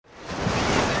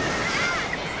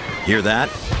Hear that?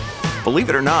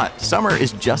 Believe it or not, summer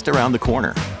is just around the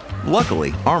corner.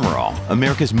 Luckily, Armor All,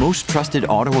 America's most trusted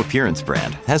auto appearance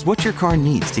brand, has what your car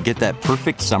needs to get that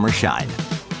perfect summer shine.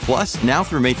 Plus, now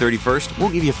through May 31st, we'll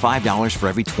give you $5 for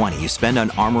every $20 you spend on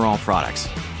Armor All products.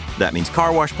 That means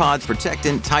car wash pods,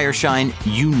 protectant, tire shine,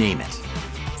 you name it.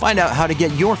 Find out how to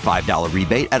get your $5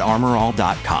 rebate at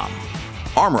armorall.com.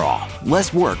 Armor All,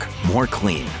 less work, more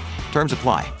clean. Terms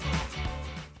apply.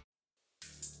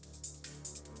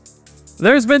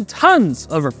 There's been tons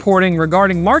of reporting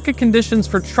regarding market conditions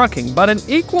for trucking, but an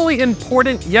equally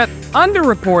important yet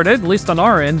underreported, at least on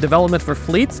our end, development for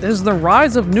fleets is the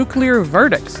rise of nuclear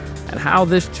verdicts and how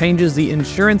this changes the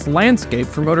insurance landscape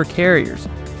for motor carriers.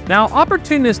 Now,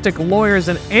 opportunistic lawyers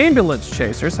and ambulance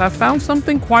chasers have found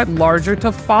something quite larger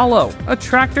to follow, a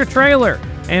tractor-trailer.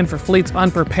 And for fleets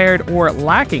unprepared or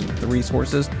lacking the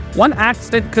resources, one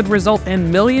accident could result in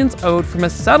millions owed from a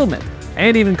settlement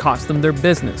and even cost them their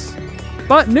business.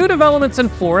 But new developments in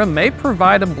Florida may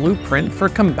provide a blueprint for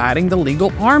combating the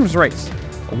legal arms race.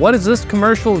 What does this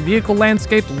commercial vehicle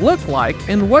landscape look like,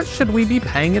 and what should we be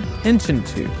paying attention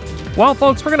to? Well,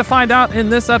 folks, we're going to find out in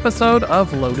this episode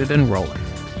of Loaded and Rolling.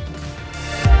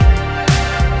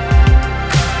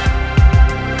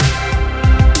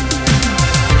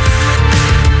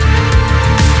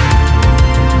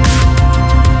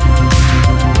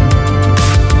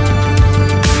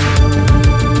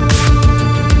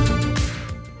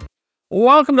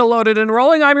 Welcome to Loaded and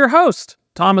Rolling. I'm your host,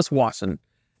 Thomas Wasson.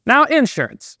 Now,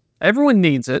 insurance. Everyone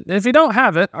needs it. If you don't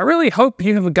have it, I really hope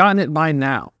you have gotten it by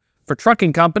now. For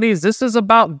trucking companies, this is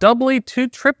about doubly to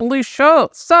triply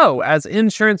so, as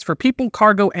insurance for people,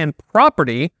 cargo, and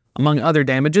property, among other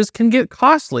damages, can get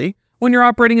costly when you're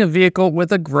operating a vehicle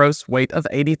with a gross weight of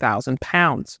 80,000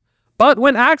 pounds. But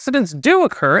when accidents do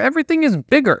occur, everything is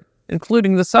bigger,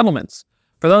 including the settlements.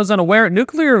 For those unaware,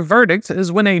 nuclear verdicts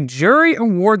is when a jury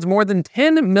awards more than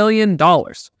 $10 million.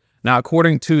 Now,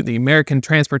 according to the American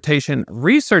Transportation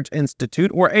Research Institute,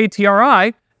 or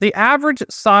ATRI, the average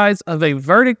size of a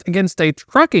verdict against a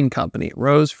trucking company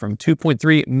rose from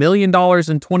 $2.3 million in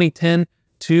 2010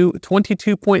 to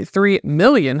 $22.3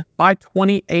 million by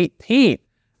 2018.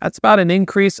 That's about an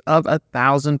increase of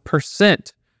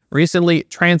 1,000%. Recently,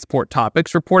 Transport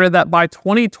Topics reported that by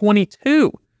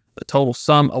 2022, the total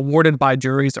sum awarded by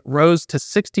juries rose to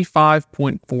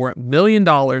 $65.4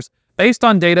 million based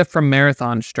on data from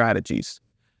Marathon Strategies.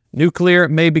 Nuclear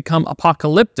may become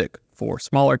apocalyptic for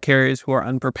smaller carriers who are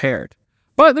unprepared.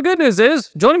 But the good news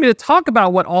is, joining me to talk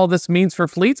about what all this means for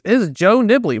fleets is Joe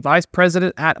Nibley, Vice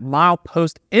President at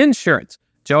Milepost Insurance.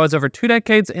 Joe has over 2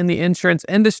 decades in the insurance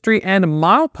industry, and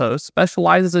Milepost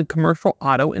specializes in commercial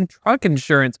auto and truck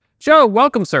insurance. Joe,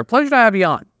 welcome, sir. Pleasure to have you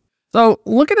on. So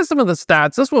looking at some of the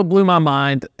stats, this one blew my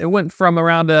mind. It went from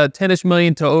around 10-ish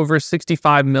million to over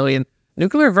 65 million.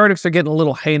 Nuclear verdicts are getting a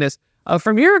little heinous.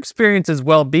 From your experience as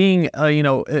well, being,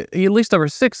 at least over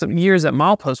 6 years at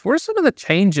Milepost, what are some of the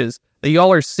changes that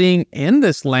y'all are seeing in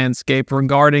this landscape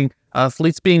regarding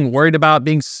fleets being worried about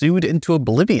being sued into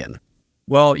oblivion?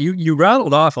 Well, you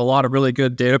rattled off a lot of really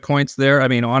good data points there. I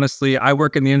mean, honestly, I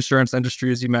work in the insurance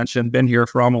industry, as you mentioned, been here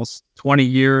for almost 20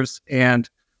 years, and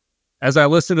as I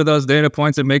listen to those data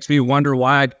points, it makes me wonder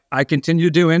why I continue to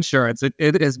do insurance.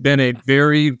 It has been a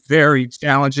very, very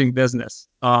challenging business.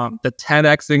 The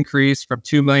 10x increase from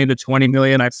 2 million to 20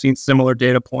 million, I've seen similar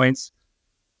data points.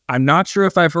 I'm not sure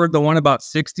if I've heard the one about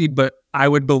 60, but I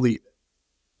would believe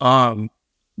it.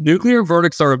 Nuclear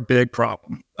verdicts are a big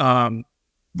problem,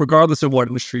 regardless of what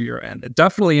industry you're in. It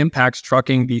definitely impacts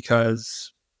trucking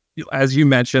because, as you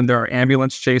mentioned, there are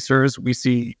ambulance chasers. We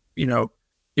see,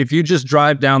 if you just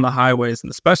drive down the highways, and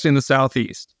especially in the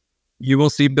Southeast, you will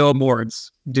see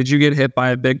billboards. Did you get hit by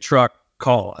a big truck?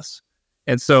 Call us.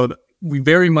 And so we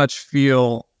very much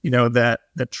feel, that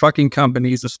trucking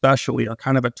companies especially are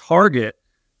kind of a target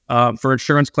for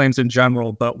insurance claims in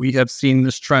general. But we have seen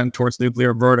this trend towards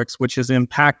nuclear verdicts, which has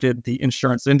impacted the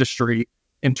insurance industry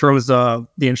in terms of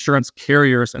the insurance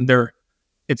carriers and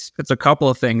it's a couple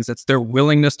of things. It's their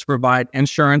willingness to provide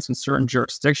insurance in certain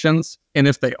jurisdictions. And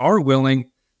if they are willing,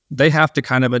 they have to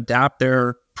kind of adapt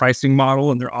their pricing model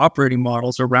and their operating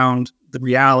models around the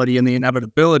reality and the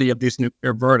inevitability of these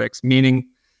nuclear verdicts, meaning,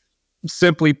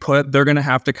 simply put, they're going to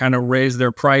have to kind of raise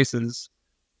their prices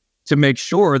to make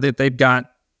sure that they've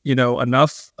got,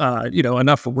 enough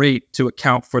rate to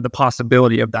account for the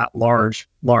possibility of that large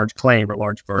claim or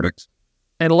large verdict.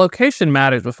 And location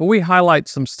matters. Before we highlight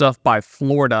some stuff by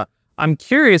Florida, I'm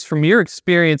curious, from your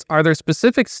experience, are there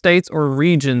specific states or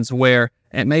regions where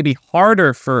it may be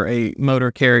harder for a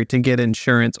motor carrier to get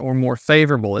insurance or more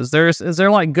favorable? Is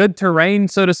there like good terrain,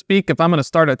 so to speak, if I'm going to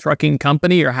start a trucking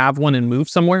company or have one and move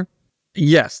somewhere?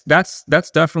 Yes, that's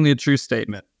definitely a true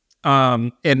statement.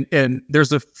 And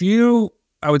there's a few,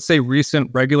 I would say, recent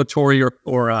regulatory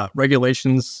or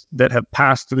regulations that have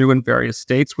passed through in various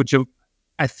states, which have,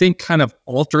 I think, kind of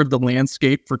altered the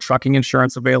landscape for trucking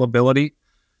insurance availability.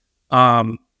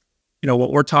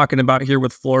 What we're talking about here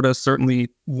with Florida is certainly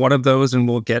one of those, and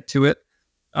we'll get to it.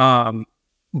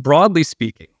 Broadly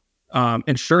speaking,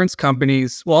 insurance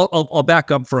companies, well, I'll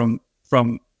back up from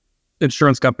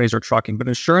insurance companies or trucking, but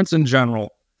insurance in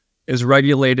general is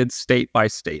regulated state by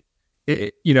state.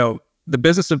 The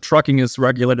business of trucking is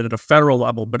regulated at a federal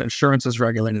level, but insurance is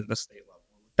regulated at a state level.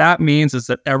 What that means is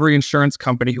that every insurance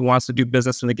company who wants to do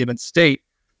business in a given state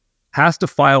has to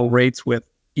file rates with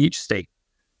each state.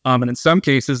 And in some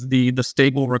cases, the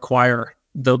state will require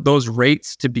those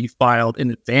rates to be filed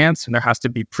in advance, and there has to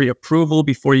be pre-approval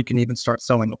before you can even start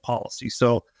selling a policy.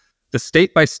 So the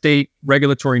state-by-state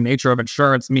regulatory nature of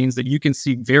insurance means that you can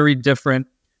see very different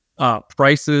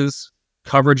prices,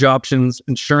 coverage options,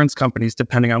 insurance companies,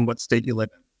 depending on what state you live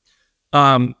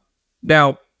in.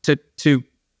 Now,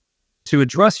 to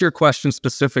address your question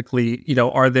specifically,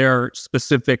 are there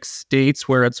specific states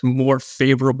where it's more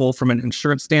favorable from an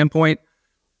insurance standpoint?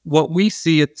 What we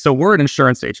see, so we're an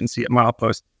insurance agency at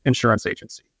Milepost Insurance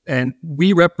Agency, and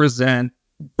we represent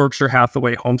Berkshire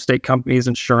Hathaway home state companies,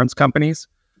 insurance companies.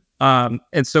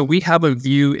 And so we have a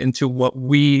view into what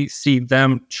we see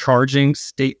them charging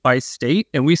state by state,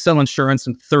 and we sell insurance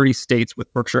in 30 states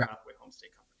with Berkshire Hathaway home state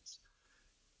companies.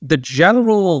 The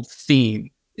general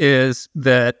theme is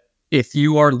that if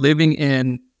you are living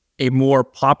in a more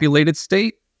populated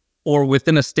state or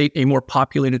within a state, a more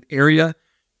populated area,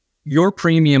 your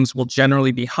premiums will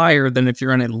generally be higher than if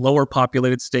you're in a lower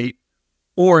populated state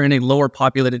or in a lower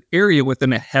populated area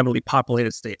within a heavily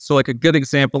populated state. So like a good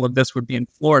example of this would be in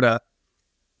Florida.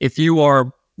 If you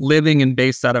are living and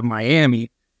based out of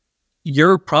Miami,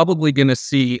 you're probably going to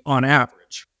see on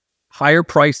average higher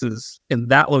prices in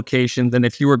that location than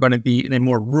if you were going to be in a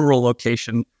more rural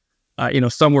location,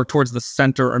 somewhere towards the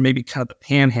center or maybe kind of the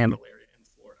panhandle area in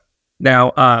Florida.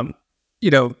 Now,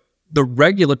 the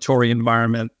regulatory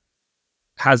environment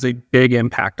has a big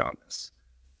impact on this.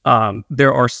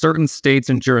 There are certain states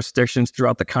and jurisdictions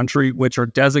throughout the country which are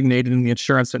designated in the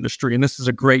insurance industry, and this is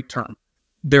a great term.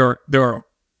 There are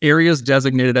areas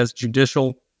designated as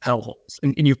judicial hellholes.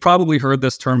 And you've probably heard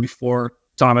this term before,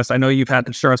 Thomas. I know you've had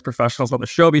insurance professionals on the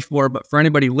show before, but for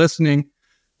anybody listening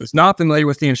who's not familiar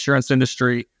with the insurance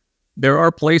industry, there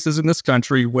are places in this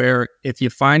country where if you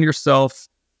find yourself,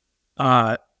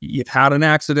 you've had an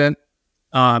accident,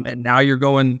 and now you're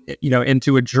going,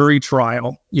 into a jury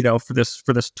trial, for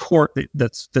this tort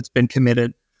that's been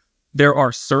committed. There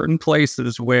are certain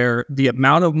places where the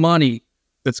amount of money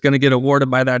that's going to get awarded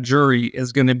by that jury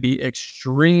is going to be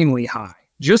extremely high,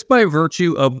 just by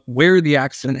virtue of where the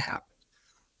accident happened.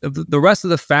 The rest of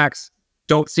the facts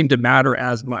don't seem to matter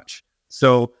as much.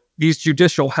 So these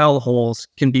judicial hellholes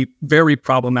can be very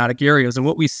problematic areas. And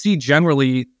what we see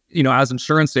generally, as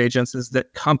insurance agents, is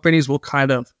that companies will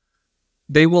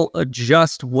they will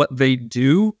adjust what they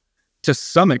do to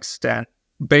some extent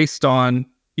based on,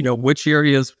 which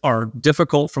areas are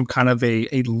difficult from kind of a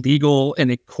legal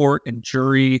and a court and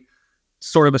jury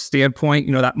sort of a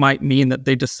standpoint. That might mean that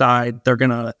they decide they're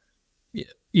going to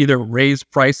either raise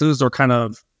prices or kind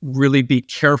of really be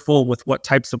careful with what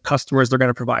types of customers they're going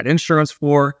to provide insurance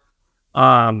for.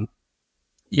 Or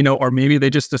maybe they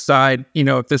just decide,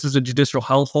 if this is a judicial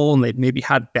hellhole and they've maybe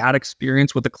had bad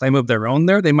experience with a claim of their own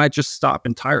there, they might just stop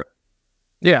entirely.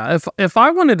 Yeah, if I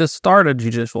wanted to start a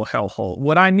judicial hellhole,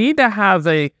 would I need to have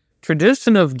a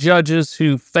tradition of judges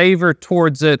who favor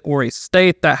towards it, or a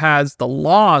state that has the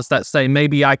laws that say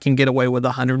maybe I can get away with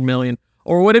 $100 million?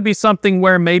 Or would it be something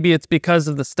where maybe it's because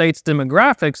of the state's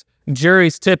demographics,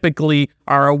 juries typically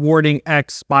are awarding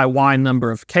X by Y number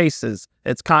of cases?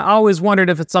 I always wondered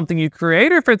if it's something you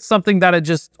create or if it's something that it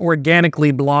just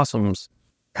organically blossoms.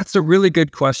 That's a really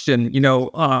good question.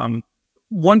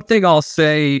 One thing I'll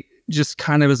say, just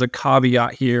kind of as a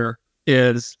caveat here,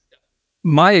 is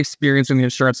my experience in the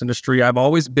insurance industry. I've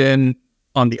always been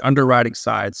on the underwriting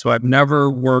side. So I've never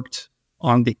worked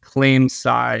on the claims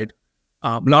side.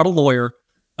 Not a lawyer,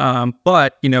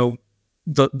 but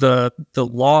the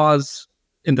laws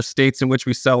in the states in which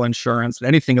we sell insurance and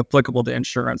anything applicable to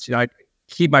insurance, I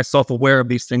keep myself aware of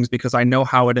these things because I know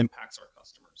how it impacts our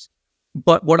customers.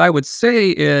 But what I would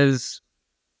say is,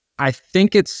 I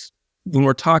think it's when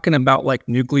we're talking about like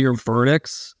nuclear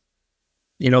verdicts,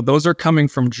 those are coming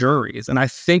from juries. And I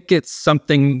think it's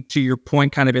something, to your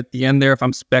point kind of at the end there, if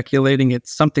I'm speculating,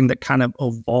 it's something that kind of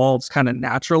evolves kind of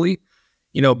naturally,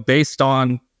 based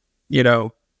on,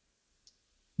 the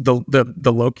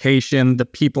location, the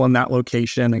people in that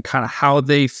location, and kind of how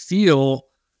they feel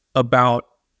about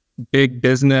big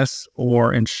business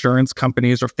or insurance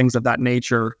companies or things of that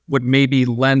nature would maybe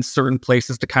lend certain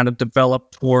places to kind of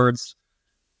develop towards,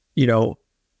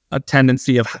 a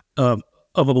tendency of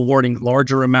awarding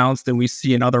larger amounts than we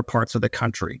see in other parts of the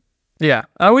country. Yeah,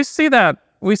 we see that.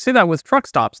 We see that with truck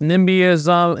stops,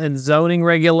 NIMBYism and zoning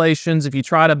regulations. If you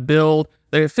try to build,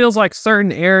 it feels like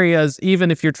certain areas, even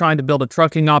if you're trying to build a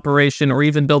trucking operation or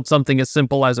even build something as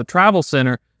simple as a travel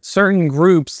center, certain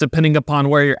groups, depending upon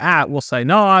where you're at, will say,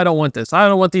 no, I don't want this. I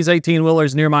don't want these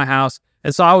 18-wheelers near my house.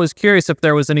 And so I was curious if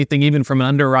there was anything, even from an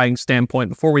underwriting standpoint,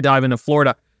 before we dive into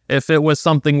Florida, if it was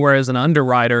something where as an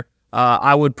underwriter,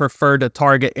 I would prefer to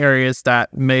target areas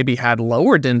that maybe had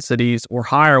lower densities or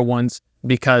higher ones,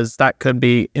 because that could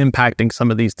be impacting some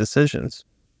of these decisions.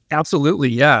 Absolutely,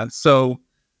 yeah. So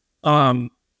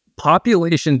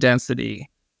population density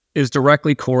is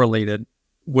directly correlated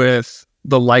with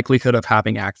the likelihood of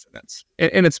having accidents.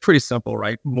 And it's pretty simple,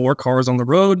 right? More cars on the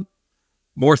road,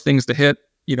 more things to hit,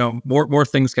 more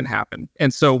things can happen.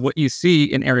 And so what you see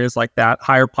in areas like that,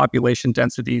 higher population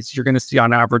densities, you're going to see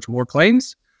on average more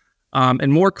claims.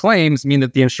 And more claims mean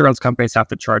that the insurance companies have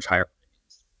to charge higher.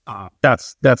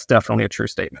 That's definitely a true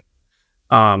statement.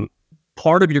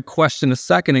 Part of your question a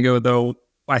second ago, though,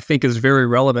 I think is very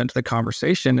relevant to the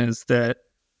conversation, is that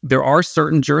there are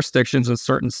certain jurisdictions in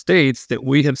certain states that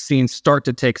we have seen start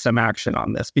to take some action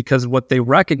on this, because what they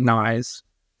recognize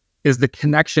is the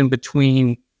connection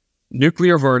between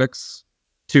nuclear verdicts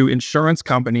to insurance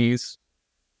companies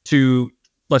to,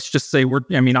 let's just say,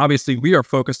 obviously we are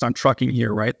focused on trucking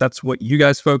here, right? That's what you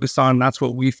guys focus on. That's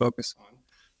what we focus on.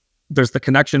 There's the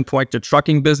connection point to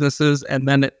trucking businesses, and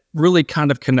then it really kind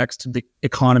of connects to the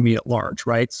economy at large,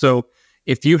 right? So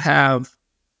if you have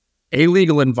a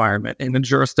legal environment in a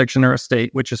jurisdiction or a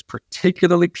state which is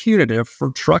particularly punitive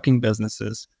for trucking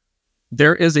businesses,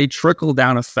 there is a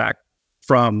trickle-down effect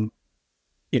from,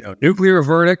 nuclear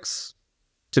verdicts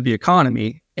to the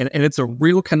economy, and it's a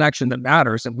real connection that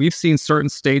matters. And we've seen certain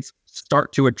states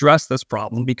start to address this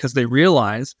problem because they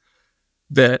realize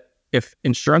that if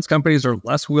insurance companies are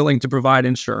less willing to provide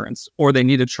insurance, or they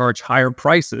need to charge higher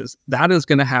prices, that is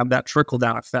going to have that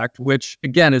trickle-down effect, which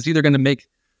again is either going to make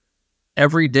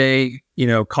everyday,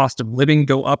 cost of living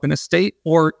go up in a state,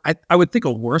 or I would think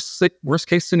a worst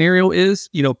case scenario is,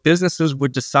 businesses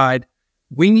would decide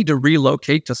we need to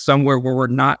relocate to somewhere where we're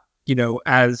not,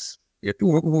 where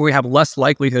we have less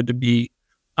likelihood to be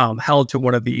held to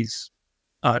one of these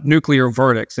nuclear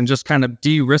verdicts, and just kind of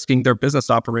de-risking their business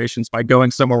operations by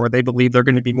going somewhere where they believe they're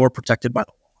going to be more protected by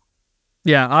the law.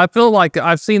 Yeah, I feel like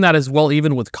I've seen that as well,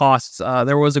 even with costs.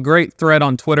 There was a great thread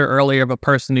on Twitter earlier of a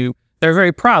person who, they're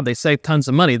very proud. They saved tons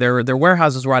of money. Their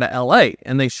warehouses were out of LA,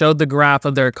 and they showed the graph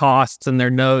of their costs and their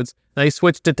nodes. They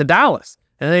switched it to Dallas,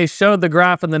 and they showed the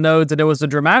graph and the nodes, and it was a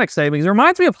dramatic savings. It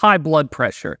reminds me of high blood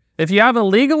pressure. If you have a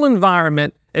legal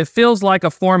environment, it feels like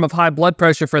a form of high blood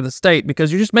pressure for the state,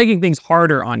 because you're just making things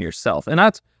harder on yourself. And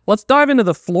let's dive into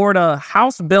the Florida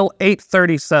House Bill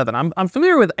 837. I'm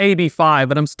familiar with AB 5,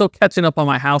 but I'm still catching up on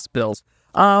my House bills.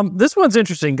 This one's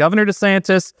interesting. Governor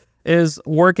DeSantis is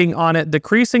working on it,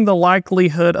 decreasing the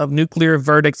likelihood of nuclear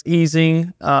verdicts,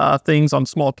 easing things on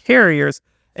small carriers.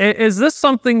 Is this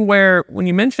something where, when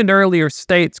you mentioned earlier,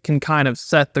 states can kind of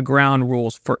set the ground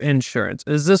rules for insurance?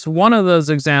 Is this one of those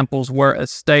examples where a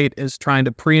state is trying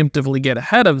to preemptively get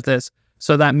ahead of this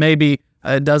so that maybe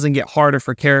it doesn't get harder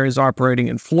for carriers operating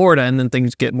in Florida and then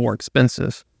things get more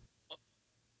expensive?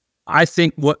 I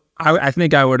think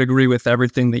I would agree with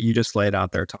everything that you just laid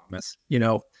out there, Thomas.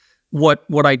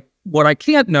 What I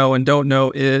can't know and don't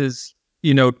know is,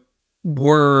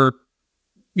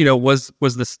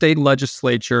 was the state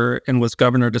legislature and was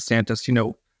Governor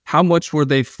DeSantis, how much were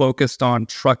they focused on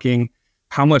trucking?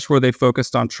 How much were they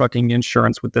focused on trucking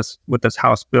insurance with this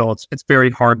House bill? It's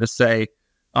very hard to say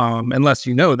unless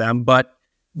you know them. But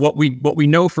what we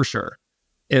know for sure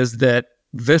is that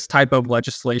this type of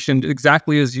legislation,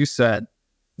 exactly as you said,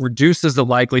 reduces the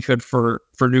likelihood for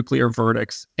nuclear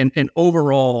verdicts and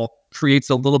overall creates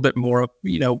a little bit more of,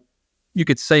 you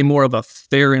could say, more of a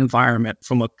fair environment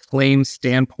from a claim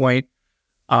standpoint,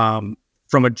 from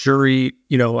a jury,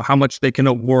 how much they can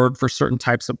award for certain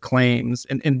types of claims,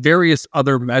 and various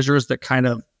other measures that kind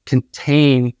of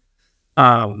contain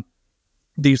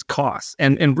these costs.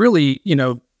 And really,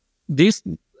 these,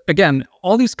 again,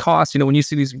 all these costs, when you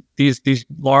see these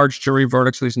large jury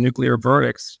verdicts, these nuclear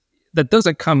verdicts, that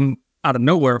doesn't come out of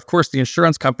nowhere. Of course, the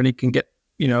insurance company can get,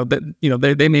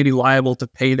 they may be liable to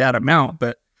pay that amount,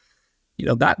 but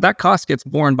that cost gets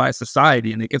borne by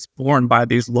society, and it gets borne by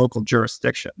these local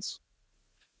jurisdictions.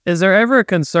 Is there ever a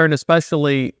concern,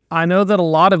 especially, I know that a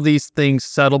lot of these things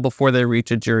settle before they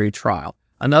reach a jury trial.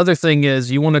 Another thing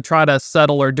is you want to try to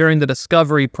settle, or during the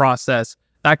discovery process,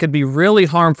 that could be really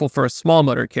harmful for a small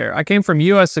motor carrier. I came from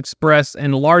US Express,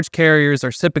 and large carriers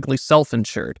are typically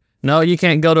self-insured. No, you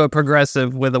can't go to a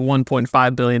Progressive with a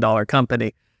 $1.5 billion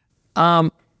company.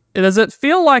 Does it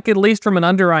feel like, at least from an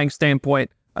underwriting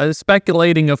standpoint,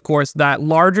 speculating, of course, that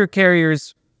larger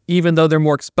carriers, even though they're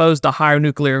more exposed to higher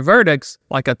nuclear verdicts,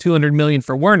 like a $200 million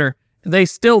for Werner, they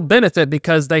still benefit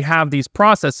because they have these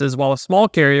processes, while a small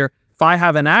carrier, if I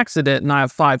have an accident and I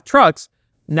have 5 trucks,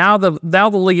 now the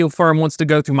legal firm wants to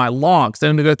go through my logs. They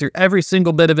want to go through every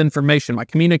single bit of information, my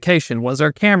communication. Was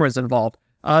there cameras involved?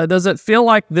 Does it feel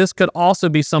like this could also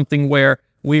be something where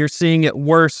we are seeing it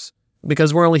worse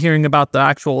because we're only hearing about the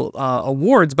actual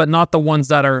awards, but not the ones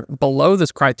that are below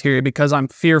this criteria, because I'm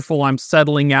fearful I'm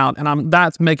settling out and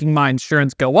that's making my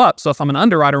insurance go up. So if I'm an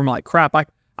underwriter, I'm like, crap,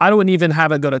 I don't even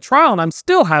have it go to trial and I'm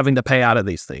still having to pay out of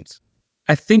these things.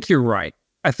 I think you're right.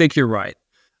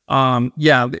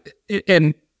 Yeah,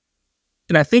 and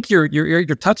I think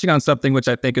you're touching on something which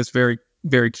I think is very,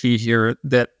 very key here,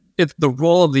 that it's the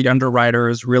role of the underwriter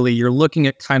is really, you're looking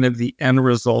at kind of the end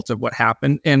result of what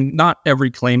happened, and not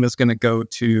every claim is going to go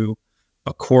to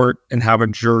a court and have a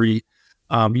jury.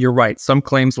 You're right. Some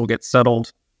claims will get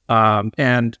settled,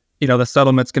 and the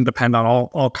settlements can depend on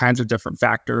all kinds of different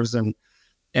factors, and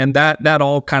that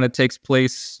all kind of takes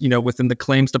place, within the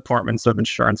claims departments of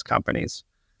insurance companies.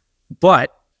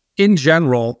 But in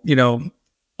general,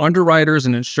 underwriters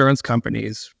and insurance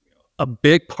companies, a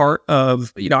big part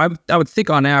of, I would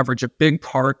think on average, a big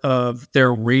part of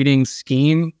their rating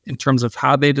scheme in terms of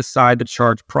how they decide to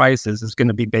charge prices is going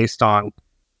to be based on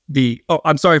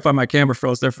I'm sorry if my camera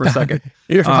froze there for a second.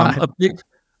 You're fine.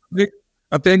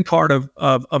 A big part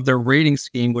of their rating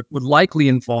scheme would likely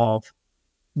involve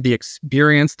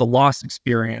the loss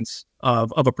experience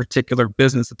of a particular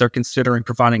business that they're considering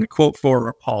providing a quote for or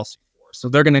a policy for. So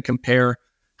they're going to compare,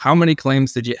 how many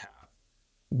claims did you have?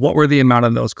 What were the amount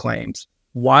of those claims?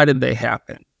 Why did they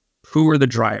happen? Who were the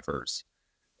drivers?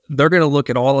 They're going to look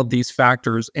at all of these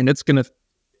factors, and it's going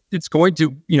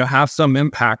to have some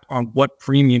impact on what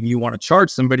premium you want to charge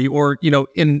somebody, or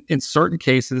in certain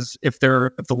cases, if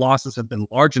the losses have been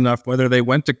large enough, whether they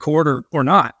went to court or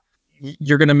not,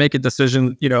 you're going to make a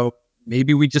decision.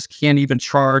 Maybe we just can't even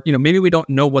charge. Maybe we don't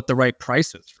know what the right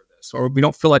price is for this, or we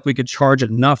don't feel like we could charge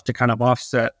enough to kind of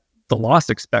offset the loss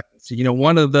expectancy.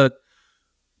 One of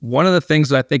the things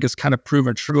that I think is kind of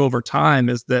proven true over time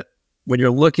is that when you're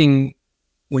looking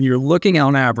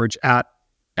on average at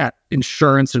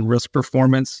insurance and risk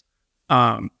performance,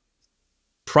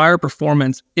 prior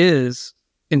performance is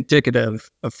indicative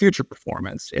of future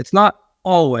performance. It's not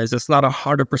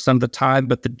 100% of the time,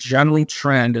 but the general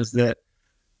trend is that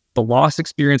the loss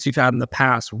experience you've had in the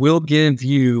past will give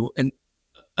you an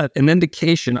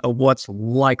indication of what's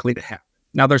likely to happen.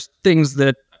 Now, there's things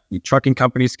that trucking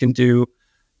companies can do,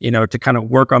 to kind of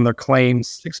work on their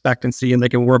claims expectancy, and they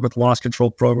can work with loss control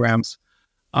programs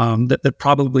that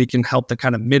probably can help to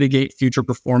kind of mitigate future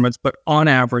performance. But on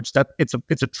average, that it's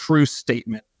a true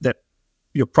statement that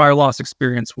your prior loss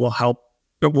experience will help.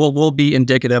 It will be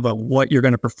indicative of what you're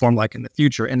going to perform like in the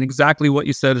future. And exactly what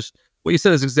you said is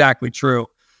exactly true,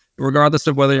 regardless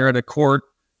of whether you're at a court,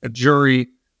 a jury.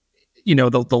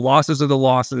 The losses are the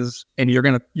losses, and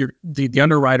the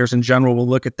underwriters in general will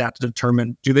look at that to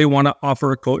determine, do they want to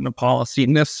offer a quote and a policy,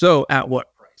 and if so, at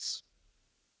what price?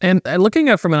 And looking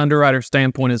at it from an underwriter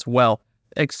standpoint as well,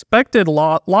 expected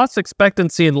loss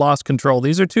expectancy and loss control,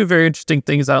 these are two very interesting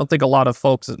things I don't think a lot of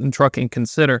folks in trucking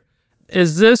consider.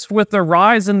 Is this, with the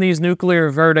rise in these nuclear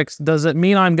verdicts, does it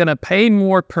mean I'm going to pay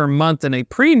more per month in a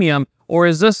premium, or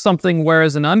is this something where,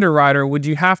 as an underwriter, would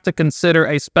you have to consider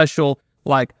a special,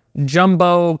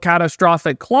 jumbo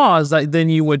catastrophic clause that then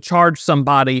you would charge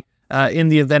somebody in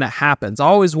the event it happens? I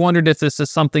always wondered if this is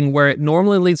something where it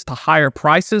normally leads to higher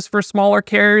prices for smaller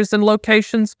carriers and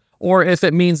locations, or if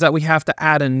it means that we have to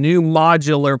add a new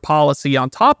modular policy on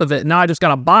top of it. Now I just got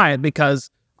to buy it because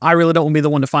I really don't want to be the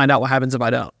one to find out what happens if I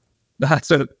don't.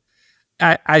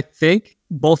 I think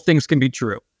both things can be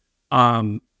true.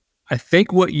 I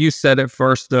think what you said at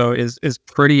first, though, is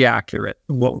pretty accurate.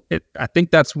 I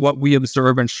think that's what we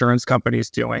observe insurance companies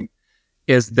doing,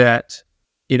 is that,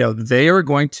 they are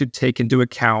going to take into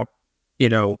account,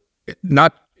 you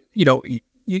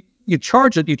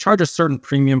charge a certain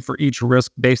premium for each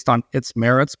risk based on its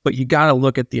merits, but you got to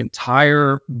look at the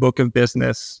entire book of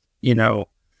business,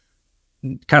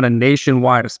 kind of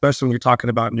nationwide, especially when you're talking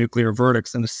about nuclear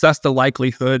verdicts, and assess the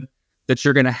likelihood that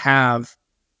you're going to have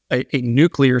a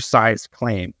nuclear-sized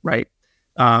claim, right?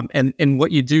 And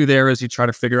what you do there is you try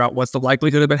to figure out what's the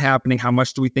likelihood of it happening, how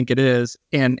much do we think it is,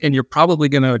 and you're probably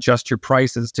going to adjust your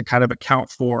prices to kind of account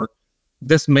for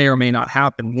this may or may not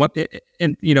happen.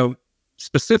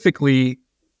 Specifically,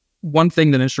 one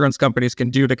thing that insurance companies can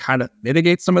do to kind of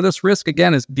mitigate some of this risk,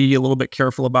 again, is be a little bit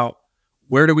careful about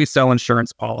where do we sell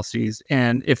insurance policies.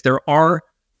 And if there are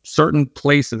certain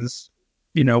places,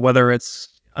 whether it's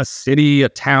a city, a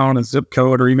town, a zip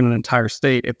code, or even an entire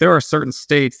state, if there are certain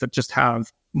states that just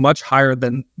have much higher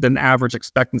than average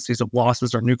expectancies of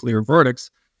losses or nuclear verdicts,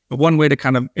 one way to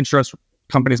kind of insurance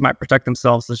companies might protect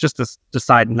themselves is just to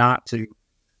decide not to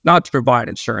provide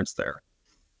insurance there.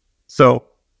 So,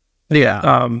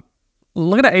 yeah.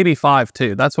 Look at AB5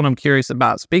 too. That's what I'm curious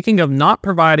about. Speaking of not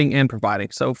providing and providing.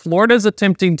 So Florida's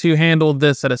attempting to handle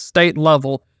this at a state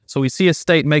level. So we see a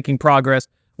state making progress.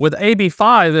 With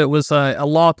AB5, it was a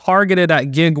law targeted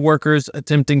at gig workers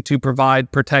attempting to provide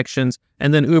protections.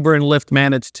 And then Uber and Lyft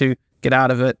managed to get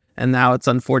out of it. And now it's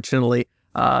unfortunately,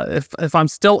 if I'm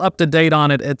still up to date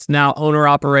on it, it's now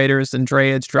owner-operators and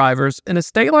drayage drivers. In a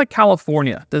state like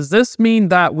California, does this mean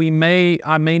that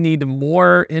I may need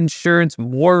more insurance,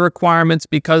 more requirements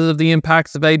because of the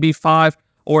impacts of AB5?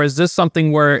 Or is this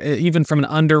something where, even from an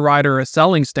underwriter or a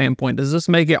selling standpoint, does this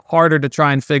make it harder to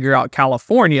try and figure out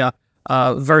California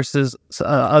versus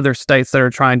other states that are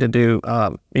trying to do,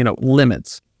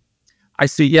 limits? I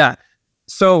see. Yeah.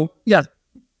 So, yeah.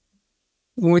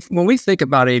 When we think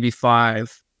about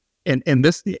AB5 and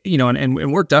this,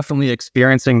 and we're definitely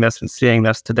experiencing this and seeing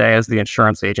this today as the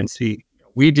insurance agency,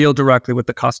 we deal directly with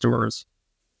the customers.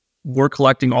 We're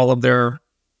collecting all of their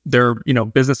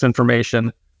business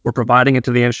information. We're providing it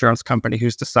to the insurance company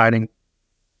who's deciding,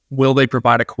 will they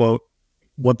provide a quote,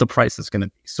 what the price is going to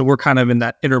be. So we're kind of in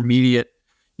that intermediate,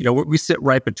 we sit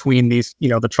right between these,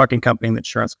 the trucking company and the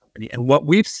insurance company. And what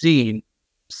we've seen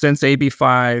since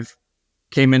AB5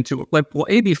 came into it,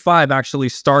 AB5 actually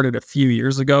started a few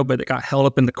years ago, but it got held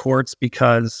up in the courts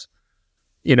because,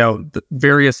 the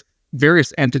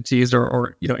various entities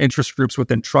or interest groups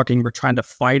within trucking were trying to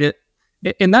fight it.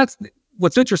 And that's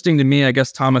what's interesting to me, I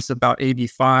guess, Thomas, about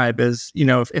AB5 is,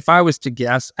 if I was to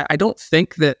guess, I don't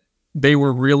think that they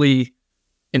were really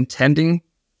intending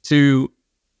to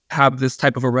have this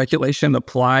type of a regulation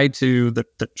apply to the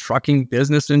trucking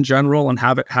business in general and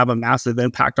have it have a massive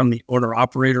impact on the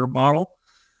owner-operator model.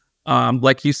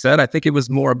 Like you said, I think it was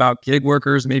more about gig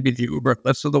workers, maybe the Uber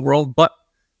Lyfts of the world. But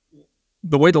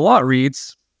the way the law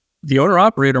reads, the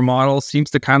owner-operator model seems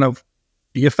to kind of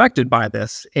be affected by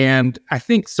this. And I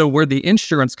think so where the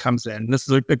insurance comes in, this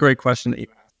is a great question that you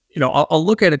asked. I'll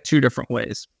look at it two different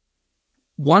ways.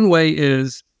 One way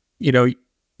is,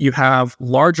 you have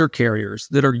larger carriers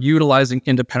that are utilizing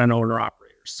independent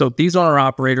owner-operators. So these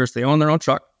owner-operators, they own their own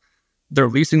truck. They're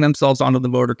leasing themselves onto the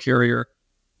motor carrier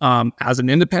as an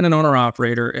independent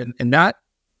owner-operator. And that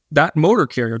motor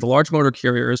carrier, the large motor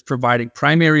carrier, is providing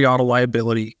primary auto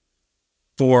liability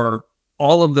for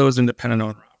all of those independent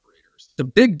owner-operators. The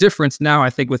big difference now,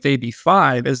 I think, with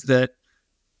AB5 is that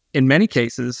in many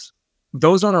cases,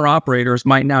 those owner-operators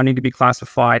might now need to be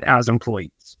classified as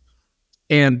employees.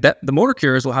 And that the motor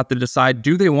carriers will have to decide,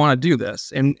 do they want to do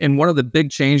this? And one of the big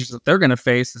changes that they're going to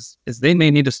face is they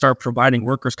may need to start providing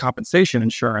workers' compensation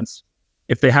insurance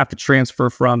if they have to transfer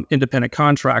from independent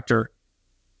contractor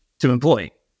to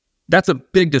employee. That's a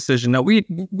big decision. Now, we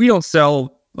don't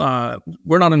sell,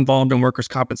 we're not involved in workers'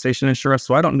 compensation insurance,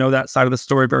 so I don't know that side of the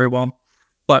story very well.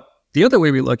 But the other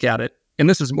way we look at it, and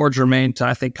this is more germane to,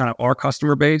 I think, kind of our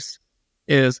customer base,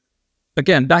 is,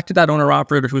 again, back to that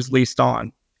owner-operator who's leased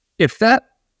on. In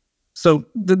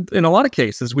a lot of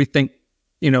cases, we think,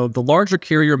 the larger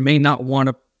carrier may not want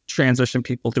to transition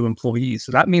people to employees.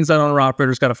 So that means that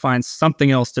owner-operator's got to find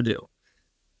something else to do.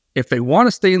 If they want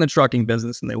to stay in the trucking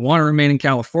business and they want to remain in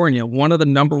California, one of the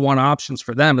number one options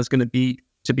for them is going to be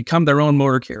to become their own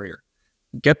motor carrier,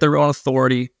 get their own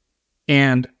authority.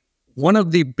 And one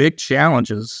of the big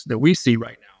challenges that we see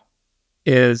right now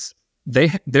is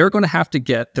they're going to have to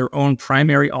get their own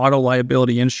primary auto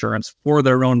liability insurance for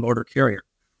their own motor carrier.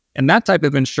 And that type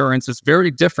of insurance is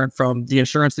very different from the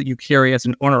insurance that you carry as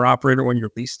an owner-operator when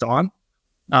you're leased on.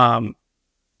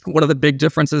 One of the big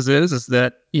differences is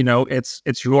that,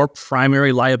 it's your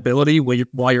primary liability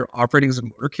while you're operating as a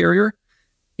motor carrier.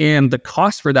 And the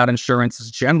cost for that insurance is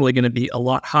generally going to be a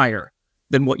lot higher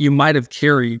than what you might have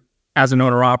carried as an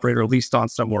owner-operator leased on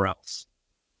somewhere else.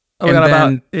 Oh, we got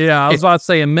I was about to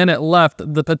say a minute left.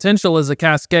 The potential is a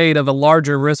cascade of a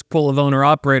larger risk pool of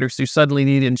owner-operators who suddenly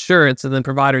need insurance, and then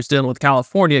providers dealing with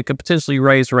California could potentially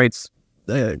raise rates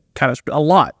kind of a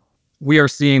lot. We are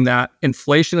seeing that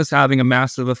inflation is having a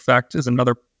massive effect is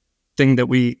another thing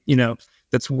that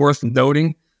that's worth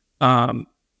noting.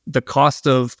 The cost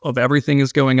of everything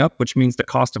is going up, which means the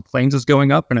cost of claims is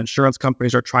going up, and insurance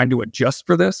companies are trying to adjust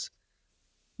for this.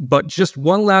 But just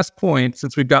one last point,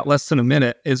 since we've got less than a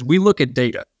minute, is we look at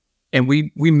data and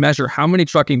we measure how many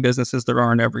trucking businesses there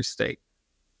are in every state.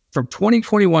 From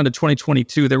 2021 to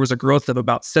 2022, there was a growth of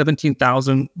about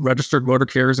 17,000 registered motor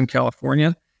carriers in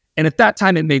California. And at that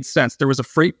time, it made sense. There was a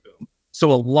freight boom. So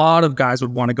a lot of guys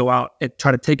would want to go out and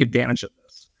try to take advantage of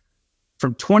this.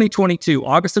 From 2022,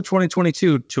 August of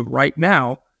 2022 to right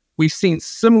now, we've seen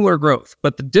similar growth.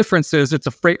 But the difference is it's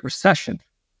a freight recession.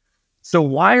 So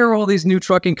why are all these new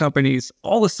trucking companies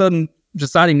all of a sudden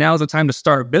deciding now is the time to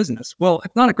start a business? Well,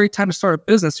 it's not a great time to start a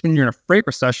business when you're in a freight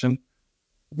recession.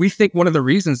 We think one of the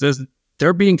reasons is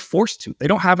they're being forced to. They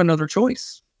don't have another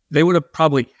choice. They would have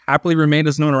probably happily remained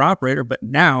as an owner-operator, but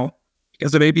now,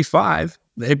 because of AB5,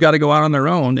 they've got to go out on their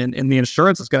own, and the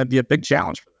insurance is going to be a big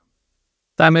challenge for them.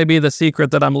 That may be the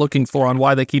secret that I'm looking for on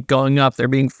why they keep going up. They're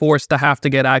being forced to have to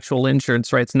get actual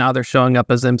insurance rates. Now they're showing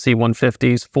up as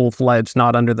MC150s, full-fledged,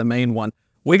 not under the main one.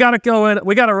 We got to go in.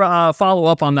 We got to follow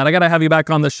up on that. I got to have you back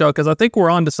on the show because I think we're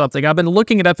onto something. I've been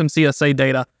looking at FMCSA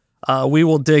data. We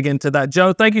will dig into that.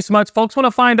 Joe, thank you so much. Folks want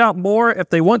to find out more. If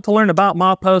they want to learn about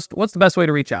Milepost, what's the best way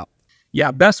to reach out?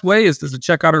 Yeah, best way is to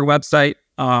check out our website.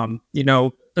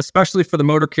 Especially for the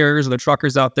motor carriers or the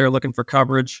truckers out there looking for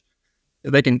coverage,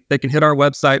 they can hit our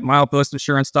website,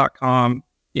 milepostinsurance.com.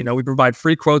 We provide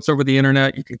free quotes over the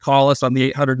internet. You can call us on the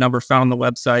 800 number found on the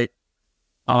website.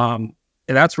 And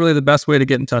that's really the best way to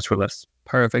get in touch with us.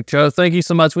 Perfect. Joe, thank you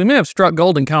so much. We may have struck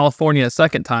gold in California a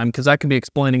second time because that could be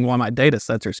explaining why my data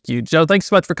sets are skewed. Joe, thanks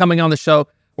so much for coming on the show.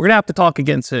 We're going to have to talk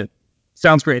again soon.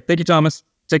 Sounds great. Thank you, Thomas.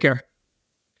 Take care.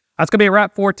 That's going to be a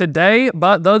wrap for today.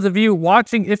 But those of you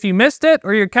watching, if you missed it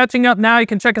or you're catching up now, you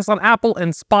can check us on Apple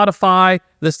and Spotify.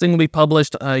 This thing will be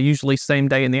published usually same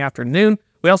day in the afternoon.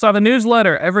 We also have a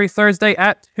newsletter every Thursday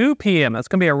at 2 p.m. That's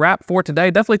going to be a wrap for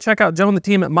today. Definitely check out Joe and the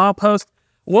team at Milepost.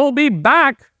 We'll be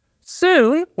back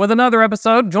soon with another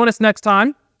episode. Join us next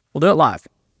time. We'll do it live.